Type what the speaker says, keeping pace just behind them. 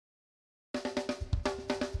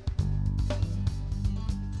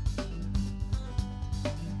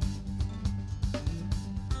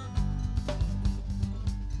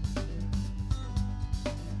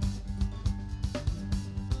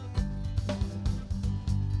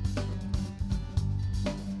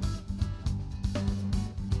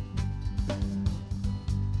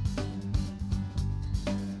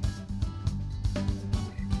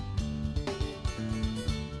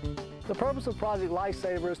purpose of Project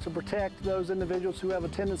Lifesaver is to protect those individuals who have a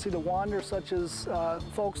tendency to wander, such as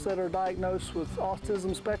folks that are diagnosed with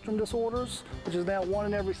autism spectrum disorders, which is now 1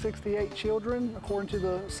 in every 68 children, according to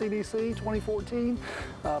the CDC 2014,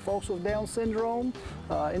 folks with Down syndrome,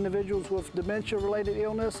 individuals with dementia-related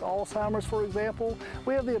illness, Alzheimer's, for example.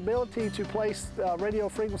 We have the ability to place radio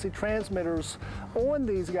frequency transmitters on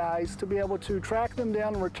these guys to be able to track them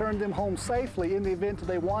down and return them home safely in the event that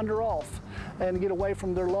they wander off and get away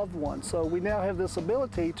from their loved ones. So we now have this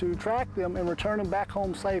ability to track them and return them back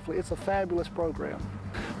home safely. It's a fabulous program.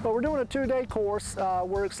 But we're doing a 2-day course.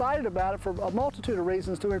 We're excited about it for a multitude of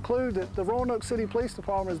reasons, to include that the Roanoke City Police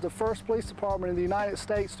Department is the first police department in the United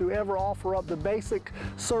States to ever offer up the basic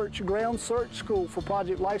ground search school for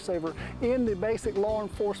Project Lifesaver in the basic law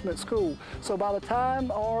enforcement school. So by the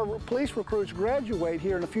time our police recruits graduate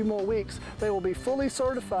here in a few more weeks, they will be fully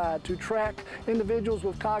certified to track individuals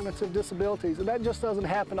with cognitive disabilities, and that just doesn't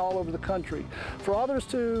happen all over the country. For others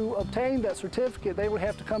to obtain that certificate, they would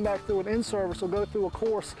have to come back through an in-service or go through a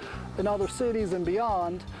course in other cities and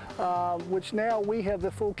beyond, which now we have the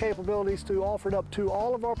full capabilities to offer it up to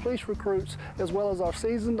all of our police recruits, as well as our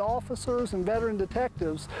seasoned officers and veteran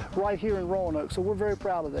detectives right here in Roanoke. So we're very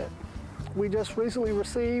proud of that. We just recently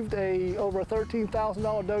received over a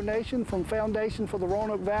 $13,000 donation from Foundation for the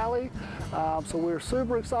Roanoke Valley. So we're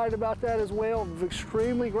super excited about that as well. We're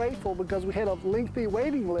extremely grateful because we had a lengthy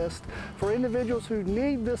waiting list for individuals who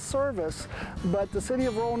need this service, but the City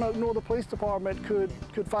of Roanoke nor the Police Department could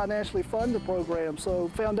financially fund the program. So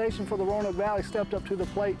Foundation for the Roanoke Valley stepped up to the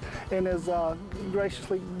plate and has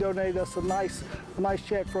graciously donated us a nice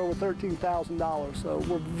check for over $13,000. So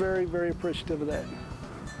we're very, very appreciative of that.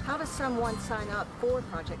 How does someone sign up for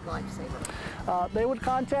Project Lifesaver? They would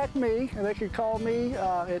contact me, and they could call me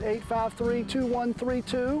at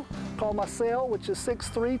 853-2132. Call my cell, which is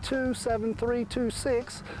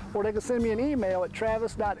 632-7326, or they can send me an email at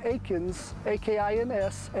travis.akins,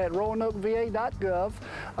 A-K-I-N-S, at roanokeva.gov.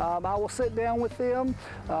 I will sit down with them.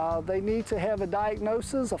 They need to have a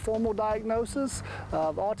diagnosis, a formal diagnosis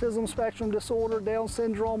of autism spectrum disorder, Down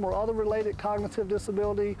syndrome, or other related cognitive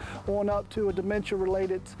disability, on up to a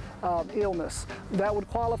dementia-related illness. That would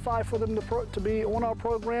qualify for them to be on our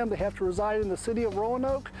program. They have to reside in the city of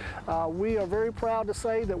Roanoke. We are very proud to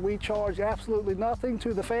say that we charge absolutely nothing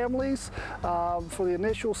to the families for the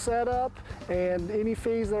initial setup, and any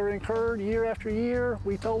fees that are incurred year after year,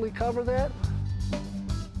 we totally cover that.